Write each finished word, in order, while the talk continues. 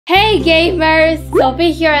Hi gamers!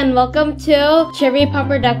 Sophie here and welcome to Cherry Pop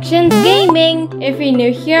Productions Gaming! If you're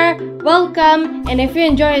new here, welcome! And if you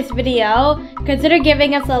enjoy this video, consider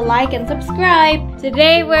giving us a like and subscribe!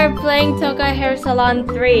 Today we're playing Toca Hair Salon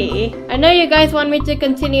 3. I know you guys want me to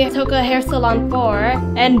continue Toca Hair Salon 4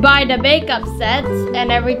 and buy the makeup sets and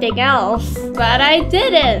everything else, but I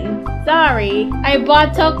didn't! Sorry, I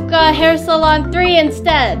bought Toca Hair Salon 3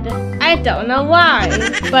 instead. I don't know why,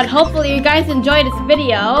 but hopefully you guys enjoy this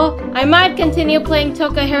video. I might continue playing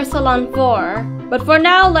Toca Hair Salon 4, but for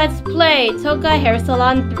now, let's play Toca Hair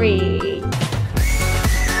Salon 3.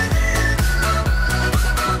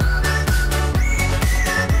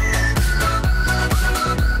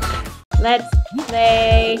 Let's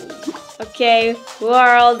play. Okay, who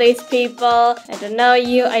are all these people? I don't know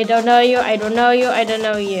you, I don't know you, I don't know you, I don't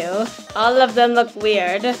know you. All of them look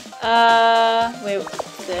weird. Wait,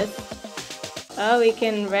 what's this? Oh, we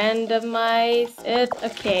can randomize it.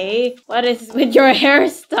 Okay. What is with your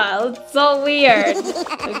hairstyle? It's so weird.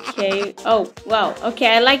 Okay. Oh, wow.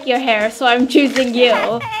 Okay, I like your hair, so I'm choosing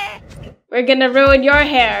you. We're gonna ruin your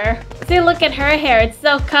hair. See, look at her hair. It's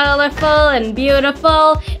so colorful and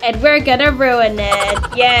beautiful, and we're gonna ruin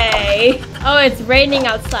it. Yay. Oh, it's raining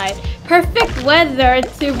outside. Perfect weather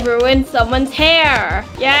to ruin someone's hair.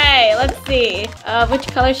 Yay, let's see. Which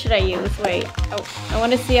color should I use? Wait. Oh, I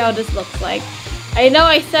want to see how this looks like. I know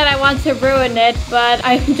I said I want to ruin it, but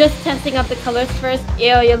I'm just testing out the colors first.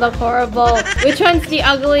 Ew, you look horrible. Which one's the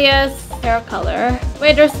ugliest hair color?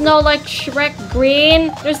 Wait, there's no like Shrek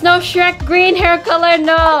green? There's no Shrek green hair color?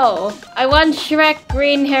 No! I want Shrek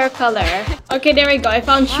green hair color. Okay, there we go. I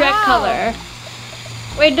found Shrek color.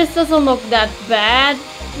 Wait, this doesn't look that bad.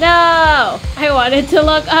 No! I want it to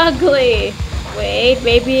look ugly. Wait,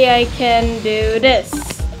 maybe I can do this.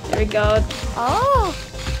 There we go. Oh!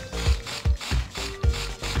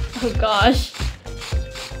 Oh gosh.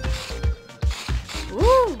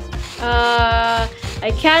 Ooh.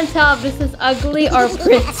 I can't tell if this is ugly or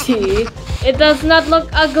pretty. It does not look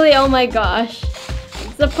ugly, oh my gosh.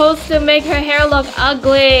 It's supposed to make her hair look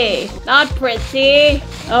ugly, not pretty.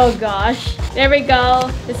 Oh gosh. There we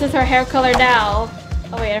go. This is her hair color now.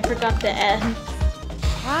 Oh wait, I forgot the end.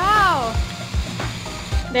 Wow.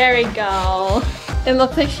 There we go. It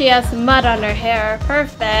looks like she has mud on her hair.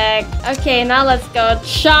 Perfect. Okay, now let's go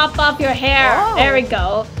chop off your hair. Oh. There we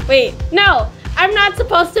go. Wait, no. I'm not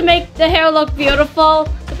supposed to make the hair look beautiful.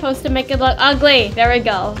 Supposed to make it look ugly. There we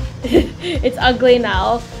go. It's ugly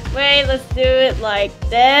now. Wait, let's do it like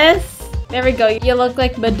this. There we go. You look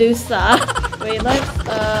like Medusa. Wait, let's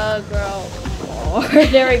grow more.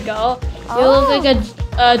 There we go. You look like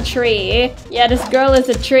a tree. Yeah, this girl is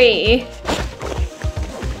a tree.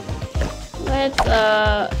 Let's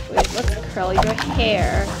curl your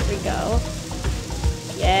hair. Here we go.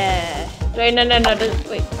 Yeah. Wait, no.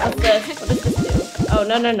 Wait, what's this? What does this do? Oh,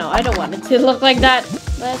 no. I don't want it to look like that.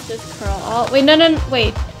 Let's just curl all. Wait, no.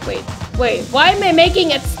 Wait. Why am I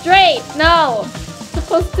making it straight? No. I'm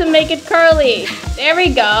supposed to make it curly. There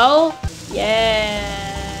we go.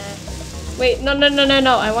 Yeah. Wait, no.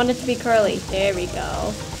 I want it to be curly. There we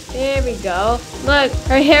go. There we go. Look,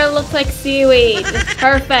 her hair looks like seaweed.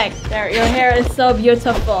 Perfect. There, your hair is so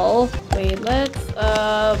beautiful. Wait, let's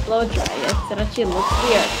blow dry it so that she looks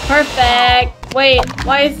weird. Perfect. Wait,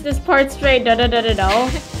 why is this part straight? No. I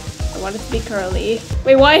want it to be curly.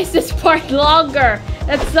 Wait, why is this part longer?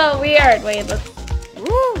 That's so weird. Wait,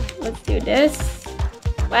 let's do this.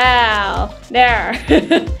 Wow. There.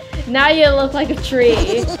 Now you look like a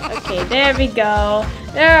tree. Okay, there we go.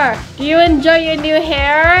 There. Do you enjoy your new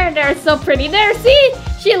hair? They're so pretty. There, see?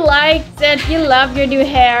 She likes it. You love your new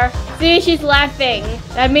hair. See, she's laughing.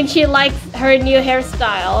 That means she likes her new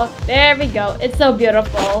hairstyle. There we go. It's so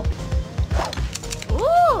beautiful.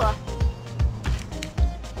 Ooh.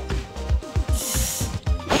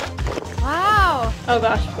 Wow. Oh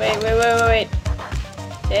gosh. Wait.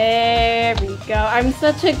 There we go. I'm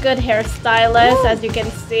such a good hairstylist, as you can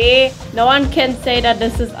see. No one can say that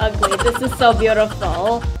this is ugly. This is so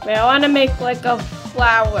beautiful. Wait, I want to make like a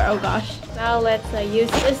flower. Oh gosh. Now let's use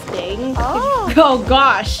this thing. Oh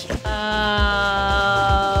gosh.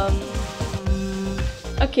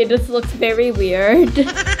 Okay, this looks very weird.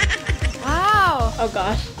 Wow. Oh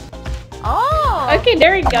gosh. Okay,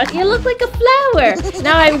 there we go. You look like a flower.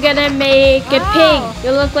 Now I'm gonna make it pink.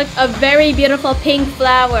 You look like a very beautiful pink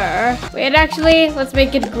flower. Wait, actually, let's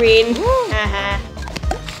make it green.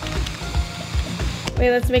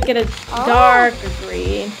 Wait, let's make it a darker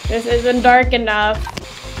green. This isn't dark enough.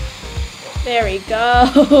 There we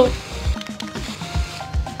go.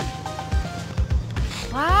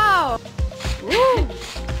 Wow.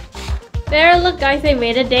 There, look guys, I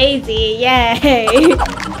made a daisy. Yay!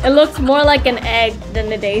 It looks more like an egg than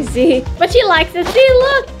a daisy. But she likes it. See,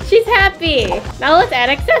 look! She's happy. Now let's add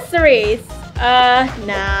accessories.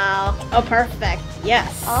 No. Oh, perfect.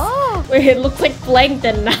 Yes. Oh. Wait, it looks like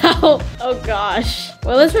plankton now. Oh gosh.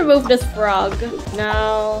 Well, let's remove this frog.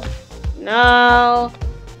 No. No.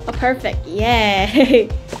 Oh, perfect. Yay.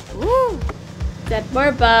 Woo. Add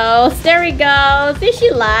more bows. There we go. See,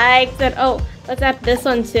 she likes it. Oh, let's add this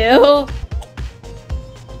one too.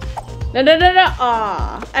 No.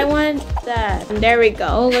 Aw, I want that. And there we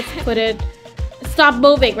go. Let's put it. Stop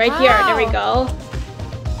moving right here. There we go.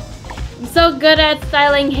 I'm so good at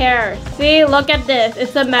styling hair. See, look at this.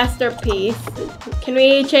 It's a masterpiece. Can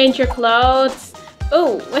we change your clothes?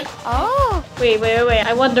 Oh, wait. Oh. Wait.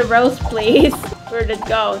 I want the rose, please. Where did it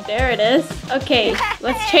go? There it is. Okay,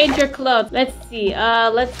 let's change your clothes. Let's see.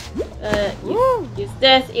 Let's use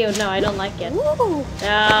this. Ew, no, I don't like it. Ooh.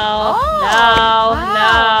 No.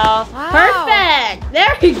 Wow. Perfect.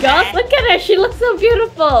 There you go. Look at her. She looks so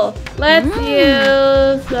beautiful. Let's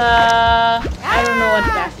use I don't know what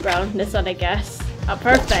background. This one, I guess. Oh,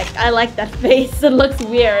 perfect. I like that face. It looks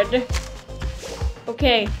weird.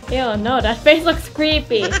 Okay. Ew, no, that face looks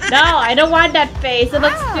creepy. No, I don't want that face. It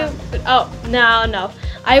looks stupid. Oh, no.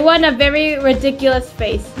 I want a very ridiculous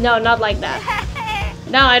face. No, not like that.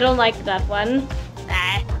 No, I don't like that one.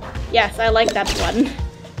 Yes, I like that one.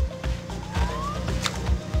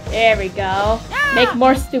 There we go. Make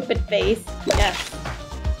more stupid face. Yes.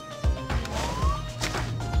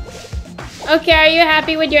 Okay, are you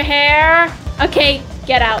happy with your hair? Okay,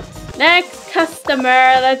 get out. Next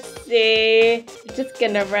customer, let's see. I'm just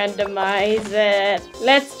gonna randomize it.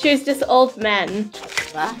 Let's choose this old man.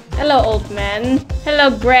 Hello, old man. Hello,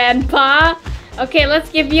 grandpa. Okay, let's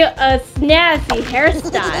give you a snazzy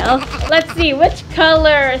hairstyle. Let's see, which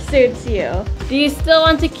color suits you? Do you still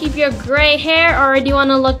want to keep your gray hair or do you want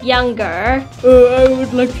to look younger? I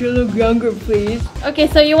would like to look younger, please. Okay,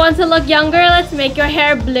 so you want to look younger? Let's make your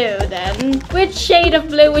hair blue then. Which shade of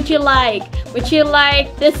blue would you like? Would you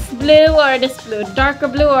like this blue or this blue? Darker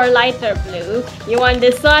blue or lighter blue? You want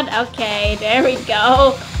this one? Okay, there we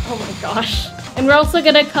go. Oh my gosh. And we're also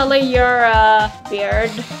gonna color your beard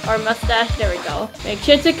or mustache. There we go. Make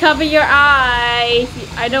sure to cover your eyes.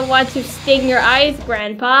 I don't want to sting your eyes,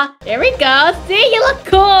 Grandpa. There we go. See, you look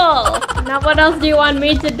cool. Now what else do you want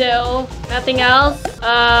me to do? Nothing else?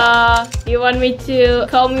 Do you want me to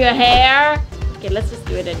comb your hair? Okay, let's just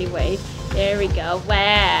do it anyway. There we go.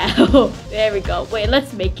 Wow. There we go. Wait,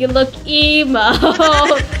 let's make you look emo.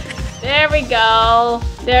 There we go.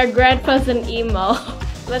 There, Grandpa's an emo.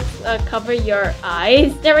 Let's cover your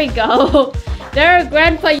eyes. There we go. There,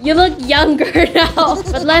 Grandpa, you look younger now.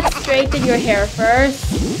 But let's straighten your hair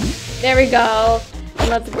first. There we go. And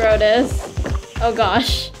let's grow this. Oh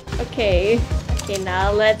gosh. Okay. Okay,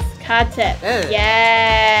 now let's cut it.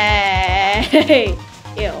 Yay!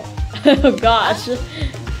 Ew. Oh gosh.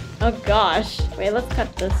 Oh gosh. Wait, let's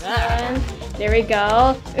cut this one. There we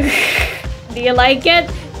go. Do you like it?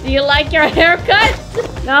 Do you like your haircut?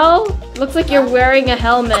 No? Looks like you're wearing a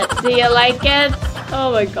helmet. Do you like it?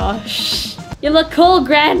 Oh my gosh. You look cool,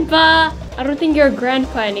 Grandpa. I don't think you're a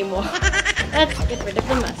grandpa anymore. Let's get rid of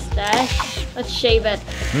the mustache. Let's shave it.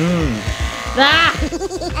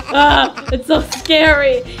 Ah, it's so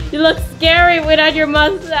scary. You look scary without your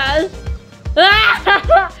mustache.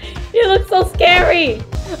 Ah, you look so scary.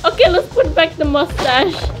 Okay, let's put back the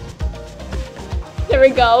mustache. There we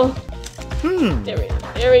go.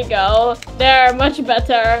 There we go. There, much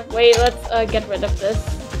better. Wait, let's get rid of this.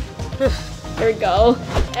 There we go.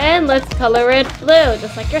 And let's color it blue,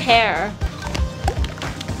 just like your hair.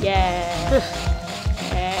 Yeah.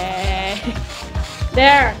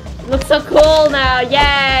 There. Looks so cool now.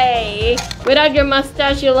 Yay. Without your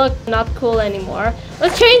mustache, you look not cool anymore.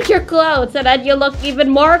 Let's change your clothes so that you look even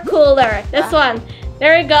more cooler. This one.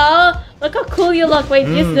 There we go. Look how cool you look. Wait,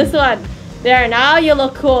 use this one. There, now you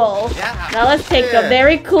look cool. Now let's take a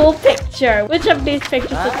very cool picture. Which of these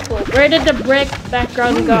pictures is cool? Where did the brick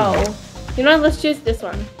background go? You know, let's choose this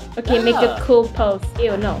one. Okay, make a cool pose.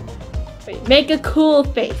 Ew, no. Wait, make a cool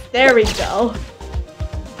face. There we go.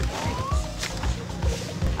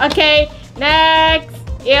 Okay, next.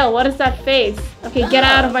 Ew, what is that face? Okay, get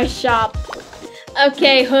out of my shop.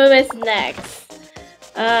 Okay, who is next?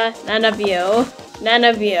 None of you. None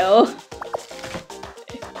of you.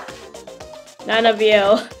 None of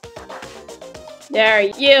you. There,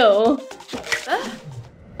 you.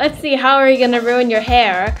 Let's see, how are you gonna ruin your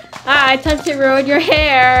hair? Ah, it's time to ruin your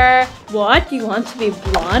hair. What? You want to be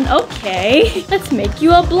blonde? Okay. Let's make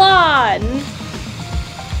you a blonde.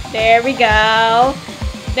 There we go.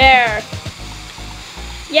 There.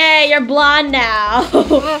 Yay, you're blonde now.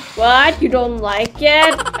 What? You don't like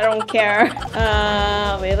it? I don't care.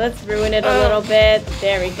 Wait, let's ruin it a little bit.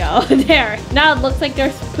 There we go. There. Now it looks like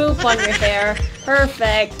there's poop on your hair.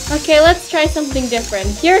 Perfect. Okay, let's try something different.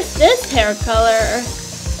 Here's this hair color.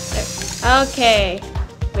 Okay.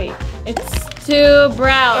 Wait, it's too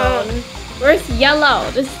brown. Where's yellow?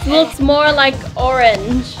 This looks more like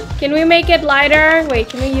orange. Can we make it lighter? Wait,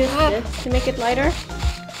 can we use this to make it lighter?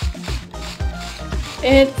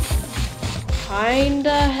 It's kinda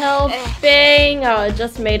helping. Oh, it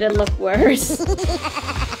just made it look worse.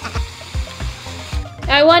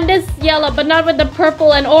 I want this yellow, but not with the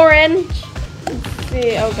purple and orange. Let's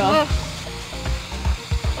see. Oh god.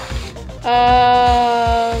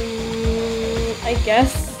 I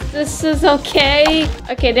guess this is okay.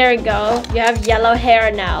 Okay, there we go. You have yellow hair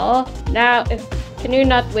now. Now, can you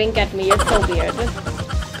not wink at me? You're so weird.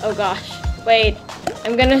 Oh gosh. Wait.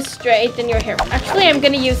 I'm gonna straighten your hair. Actually, I'm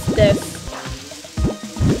gonna use this.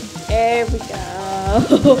 There we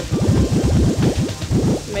go.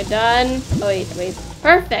 Am I done? Oh, wait.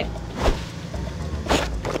 Perfect.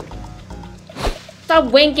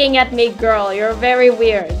 Stop winking at me, girl. You're very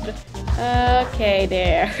weird. Okay,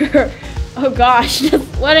 there. Oh gosh,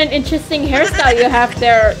 what an interesting hairstyle you have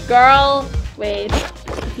there, girl. Wait,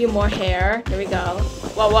 a few more hair. There we go.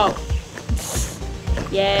 Whoa.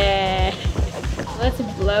 Yeah. Let's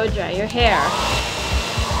blow dry your hair.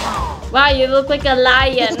 Wow, you look like a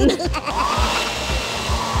lion.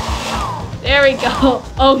 There we go.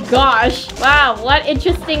 Oh gosh. Wow, what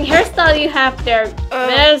interesting hairstyle you have there,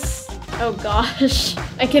 miss. Oh gosh.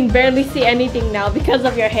 I can barely see anything now because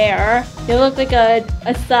of your hair. You look like a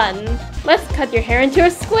sun. Let's cut your hair into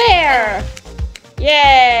a square.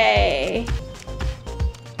 Yay.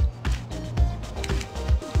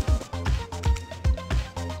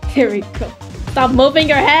 Here we go. Stop moving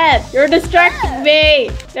your head. You're distracting me.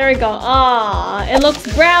 There we go. Aw, it looks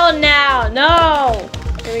brown now. No.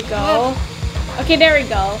 There we go. Okay, there we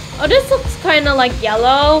go. Oh, this looks kind of like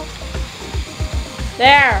yellow.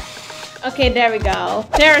 There. Okay, there we go.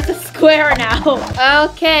 There's a square now.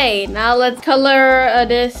 Okay, now let's color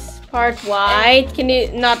this part white. Can you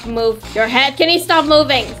not move your head? Can you stop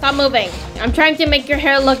moving? Stop moving. I'm trying to make your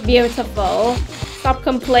hair look beautiful. Stop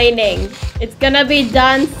complaining. It's gonna be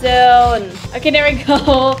done soon. Okay, there we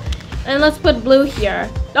go. And let's put blue here.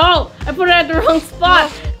 No, I put it at the wrong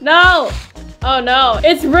spot. No. Oh no,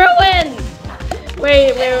 it's ruined.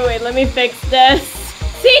 Wait. Let me fix this.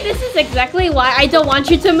 See, this is exactly why I don't want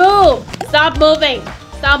you to move. Stop moving.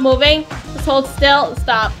 Stop moving. Just hold still.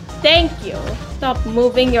 Stop. Thank you. Stop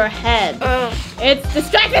moving your head. It's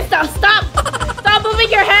distracting stuff. Stop. Stop moving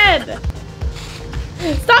your head.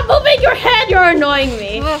 Stop moving your head. You're annoying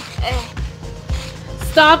me.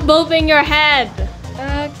 Stop moving your head.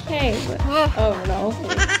 Okay. Oh no.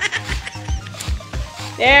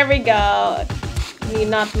 There we go. You need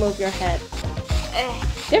not move your head.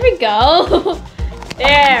 There we go.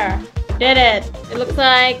 There. Did it. It looks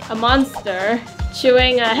like a monster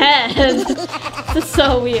chewing a head. This is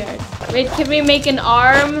so weird. Wait, can we make an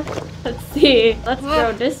arm? Let's see. Let's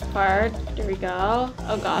throw this part. There we go.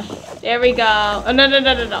 Oh gosh. There we go. Oh no.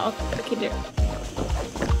 Okay, there.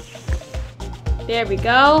 There we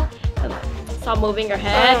go. Stop moving your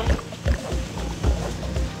head.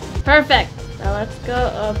 Perfect. Now let's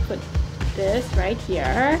go put this right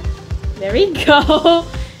here. There we go.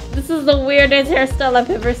 This is the weirdest hairstyle I've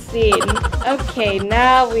ever seen. Okay,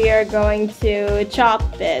 now we are going to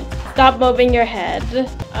chop it. Stop moving your head.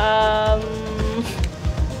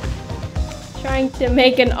 Trying to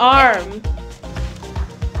make an arm.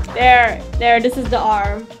 There, this is the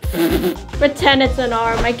arm. Pretend it's an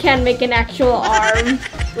arm. I can't make an actual arm.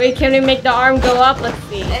 Wait, can we make the arm go up? Let's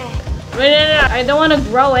see. Wait, no. I don't want to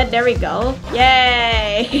grow it. There we go.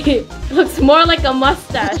 Yay. It looks more like a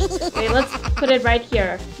mustache. Okay, let's put it right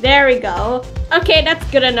here. There we go. Okay, that's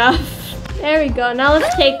good enough. There we go. Now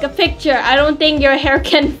let's take a picture. I don't think your hair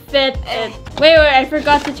can fit it. Wait, I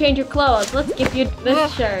forgot to change your clothes. Let's give you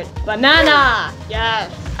this shirt. Banana.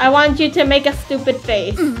 Yes. I want you to make a stupid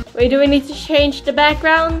face. Wait, do we need to change the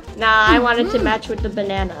background? Nah, I want it to match with the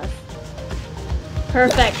bananas.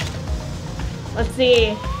 Perfect. Let's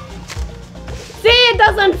see. See, it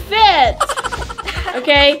doesn't fit.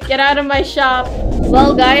 Okay, get out of my shop.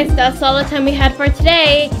 Well guys, that's all the time we had for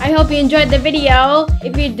today. I hope you enjoyed the video.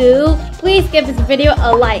 If you do, please give this video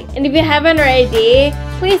a like. And if you haven't already,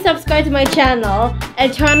 please subscribe to my channel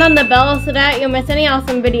and turn on the bell so that you don't miss any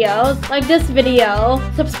awesome videos like this video.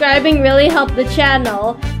 Subscribing really helps the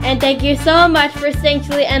channel. And thank you so much for staying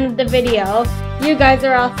till the end of the video. You guys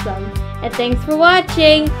are awesome. And thanks for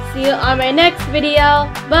watching. See you on my next video.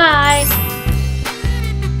 Bye!